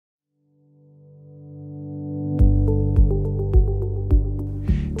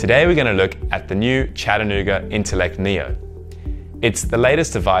Today we're going to look at the new Chattanooga Intelect Neo. It's the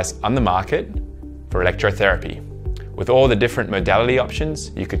latest device on the market for electrotherapy. With all the different modality options,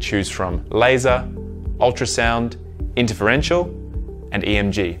 you could choose from laser, ultrasound, interferential, and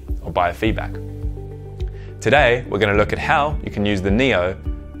EMG, or biofeedback. Today, we're going to look at how you can use the Neo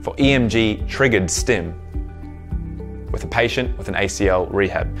for EMG Triggered Stim with a patient with an ACL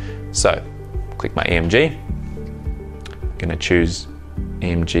rehab. So, click my EMG. I'm going to choose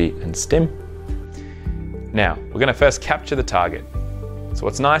EMG and Stim. Now, we're going to first capture the target. So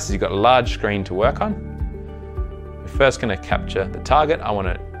what's nice is you've got a large screen to work on. We're first going to capture the target. I want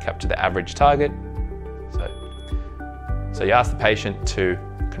to capture the average target. So you ask the patient to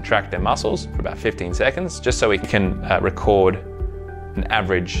contract their muscles for about 15 seconds, just so we can record an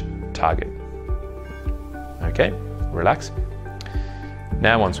average target. Okay, relax.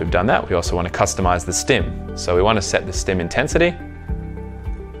 Now once we've done that, we also want to customize the stim. So we want to set the stim intensity.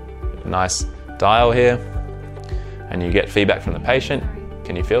 A nice dial here, and you get feedback from the patient.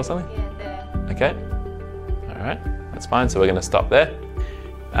 Can you feel something? Yeah, there. Okay, all right, that's fine. So we're going to stop there.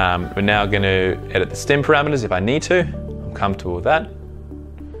 We're now going to edit the stim parameters if I need to. I'm comfortable with that.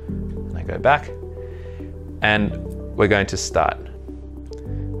 And I go back, and we're going to start.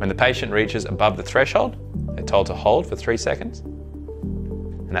 When the patient reaches above the threshold, they're told to hold for 3 seconds,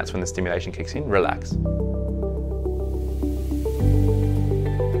 and that's when the stimulation kicks in. Relax.